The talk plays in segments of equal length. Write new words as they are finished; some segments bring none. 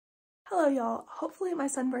Hello y'all, hopefully my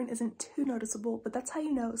sunburn isn't too noticeable, but that's how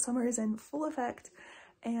you know summer is in full effect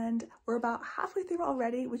and we're about halfway through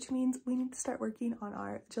already, which means we need to start working on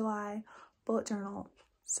our July bullet journal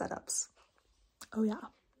setups. Oh yeah.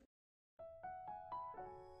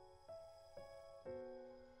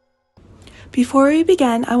 Before we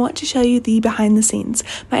begin, I want to show you the behind the scenes.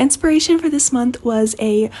 My inspiration for this month was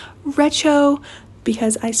a retro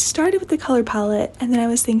because I started with the color palette and then I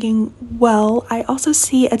was thinking, well, I also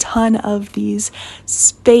see a ton of these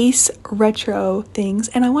space retro things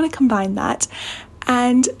and I want to combine that.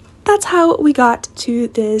 And that's how we got to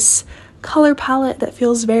this color palette that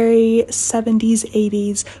feels very 70s,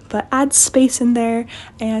 80s, but adds space in there,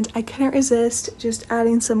 and I couldn't resist just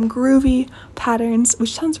adding some groovy patterns,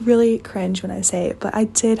 which sounds really cringe when I say it, but I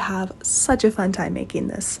did have such a fun time making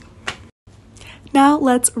this. Now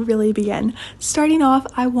let's really begin. Starting off,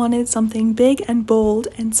 I wanted something big and bold,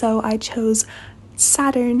 and so I chose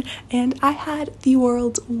Saturn, and I had the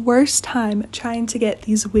world's worst time trying to get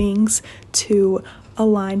these wings to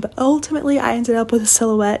align, but ultimately I ended up with a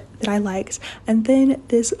silhouette that I liked. And then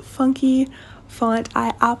this funky font,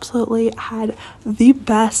 I absolutely had the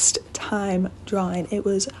best time drawing. It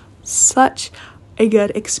was such a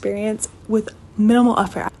good experience with minimal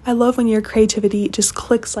effort. I love when your creativity just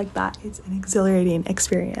clicks like that. It's an exhilarating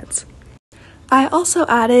experience. I also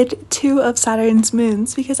added 2 of Saturn's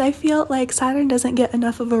moons because I feel like Saturn doesn't get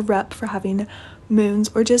enough of a rep for having moons,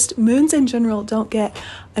 or just moons in general don't get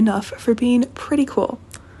enough for being pretty cool.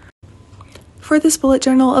 For this bullet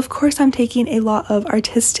journal, of course, I'm taking a lot of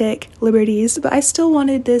artistic liberties, but I still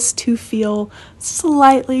wanted this to feel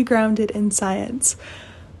slightly grounded in science.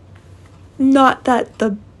 Not that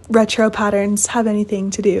the retro patterns have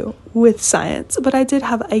anything to do with science, but I did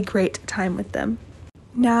have a great time with them.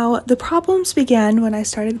 Now, the problems began when I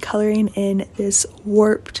started coloring in this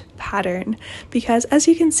warped pattern because, as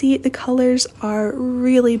you can see, the colors are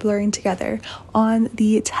really blurring together. On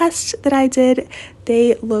the test that I did,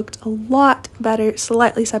 they looked a lot better,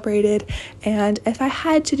 slightly separated, and if I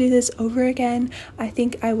had to do this over again, I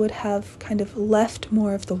think I would have kind of left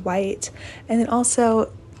more of the white. And then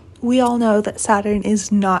also, we all know that Saturn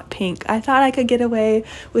is not pink. I thought I could get away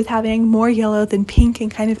with having more yellow than pink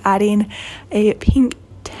and kind of adding a pink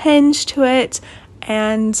tinge to it,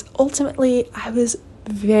 and ultimately I was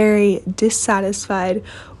very dissatisfied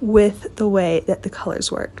with the way that the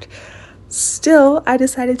colors worked. Still, I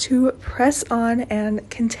decided to press on and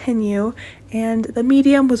continue, and the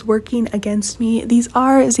medium was working against me. These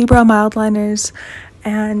are zebra mild liners,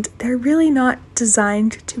 and they're really not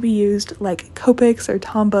designed to be used like Copics or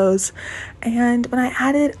Tombos, and when I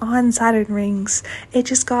added on Saturn rings, it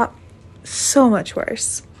just got so much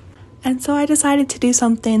worse. And so I decided to do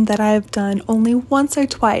something that I've done only once or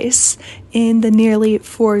twice in the nearly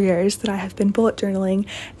 4 years that I have been bullet journaling,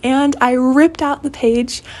 and I ripped out the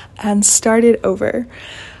page and started over.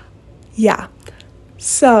 Yeah,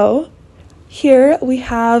 so here we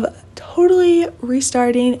have totally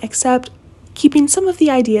restarting, except keeping some of the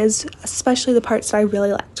ideas, especially the parts that I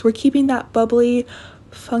really liked. We're keeping that bubbly,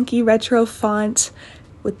 funky retro font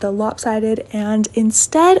with the lopsided, and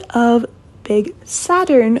instead of big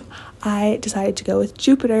Saturn, I decided to go with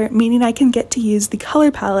Jupiter, meaning I can get to use the color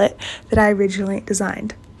palette that I originally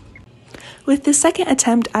designed. With the second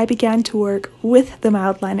attempt, I began to work with the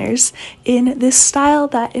mild liners in this style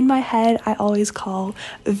that in my head I always call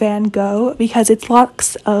Van Gogh, because it's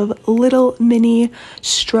lots of little mini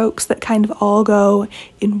strokes that kind of all go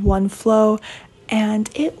in one flow, and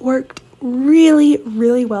it worked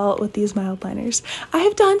really well with these mild liners. I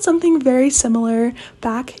have done something very similar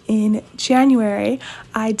back in January.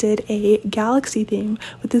 I did a galaxy theme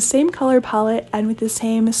with the same color palette and with the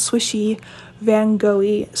same swishy Van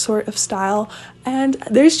Gogh-y sort of style, and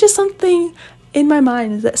there's just something in my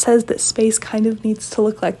mind that says that space kind of needs to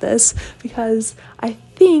look like this, because I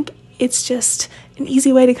think it's just an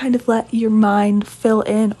easy way to kind of let your mind fill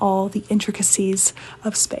in all the intricacies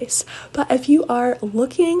of space. But if you are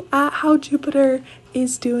looking at how Jupiter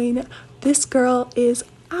is doing, this girl is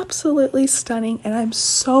absolutely stunning, and I'm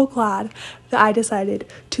so glad that I decided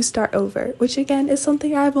to start over, which again is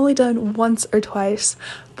something I've only done once or twice,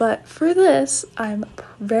 but for this, I'm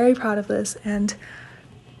very proud of this, and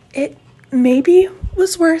it maybe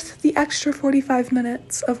was worth the extra 45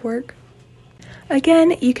 minutes of work.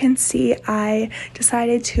 Again, you can see I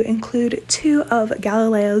decided to include 2 of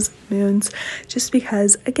Galileo's moons just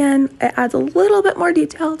because, again, it adds a little bit more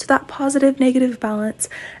detail to that positive-negative balance,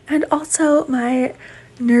 and also my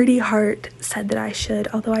nerdy heart said that I should,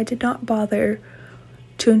 although I did not bother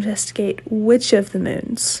to investigate which of the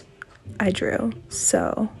moons I drew,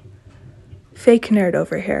 so fake nerd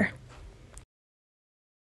over here.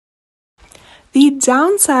 The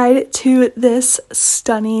downside to this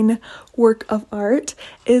stunning work of art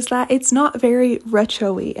is that it's not very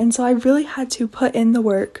retro-y, and so I really had to put in the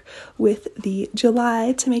work with the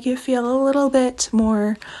July to make it feel a little bit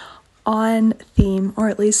more on theme, or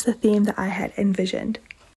at least the theme that I had envisioned.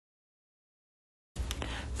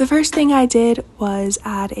 The first thing I did was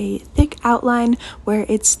add a thick outline where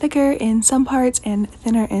it's thicker in some parts and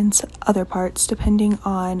thinner in other parts, depending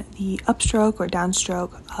on the upstroke or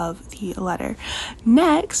downstroke of the letter.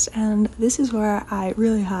 Next, and this is where I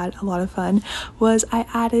really had a lot of fun, was I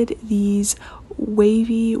added these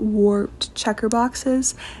wavy warped checker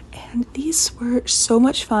boxes, and these were so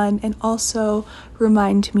much fun and also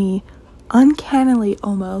remind me uncannily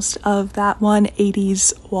almost of that one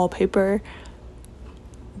 80s wallpaper.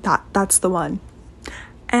 That's the one.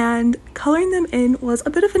 And coloring them in was a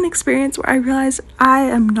bit of an experience where I realized I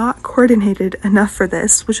am not coordinated enough for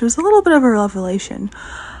this, which was a little bit of a revelation.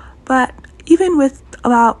 But even with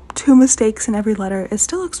about 2 mistakes in every letter, it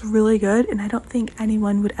still looks really good, and I don't think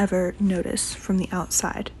anyone would ever notice from the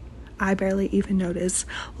outside. I barely even notice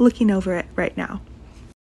looking over it right now.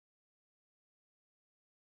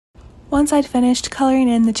 Once I'd finished coloring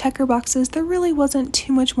in the checker boxes, there really wasn't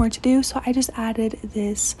too much more to do, so I just added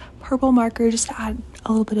this purple marker just to add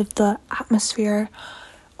a little bit of the atmosphere,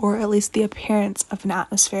 or at least the appearance of an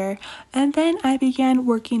atmosphere. And then I began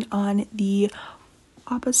working on the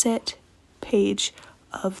opposite page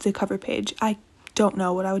of the cover page. I don't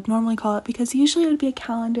know what I would normally call it because usually it would be a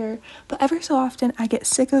calendar, but ever so often I get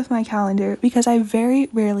sick of my calendar because I very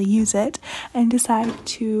rarely use it and decide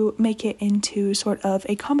to make it into sort of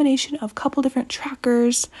a combination of a couple different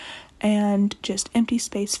trackers and just empty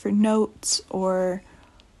space for notes or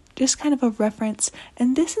just kind of a reference.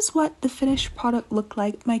 And this is what the finished product looked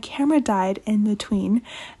like. My camera died in between,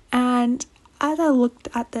 and as I looked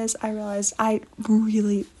at this, I realized I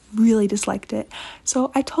really disliked it.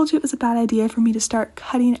 So I told you it was a bad idea for me to start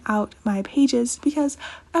cutting out my pages, because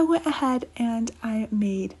I went ahead and I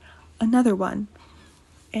made another one.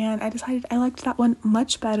 And I decided I liked that one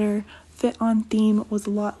much better, fit on theme, was a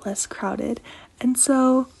lot less crowded. And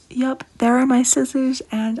so, yep, there are my scissors,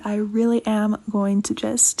 and I really am going to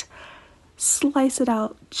just slice it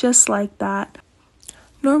out just like that.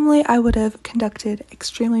 Normally I would have conducted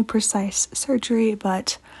extremely precise surgery,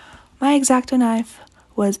 but my X-Acto knife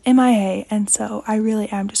was MIA, and so I really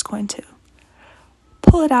am just going to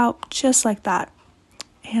pull it out just like that.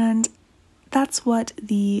 And that's what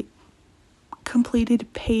the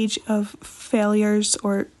completed page of failures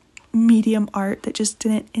or medium art that just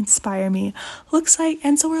didn't inspire me looks like.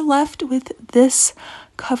 And so we're left with this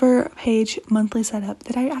cover page monthly setup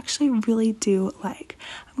that I actually really do like.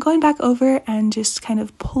 I'm going back over and just kind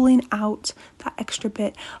of pulling out that extra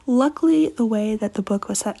bit. Luckily, the way that the book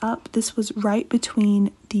was set up, this was right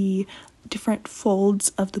between the different folds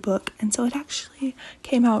of the book, and so it actually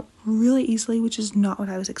came out really easily, which is not what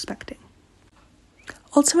I was expecting.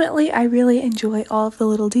 Ultimately, I really enjoy all of the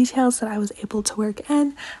little details that I was able to work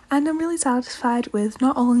in, and I'm really satisfied with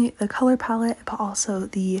not only the color palette, but also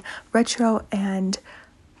the retro and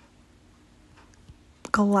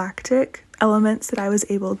galactic elements that I was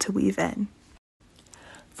able to weave in.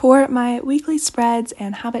 For my weekly spreads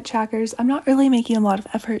and habit trackers, I'm not really making a lot of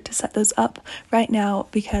effort to set those up right now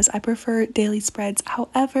because I prefer daily spreads.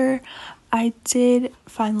 However, I did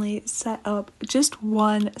finally set up just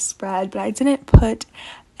one spread, but I didn't put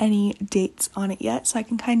any dates on it yet, so I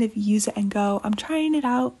can kind of use it and go. I'm trying it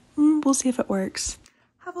out. We'll see if it works.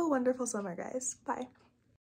 Have a wonderful summer, guys. Bye.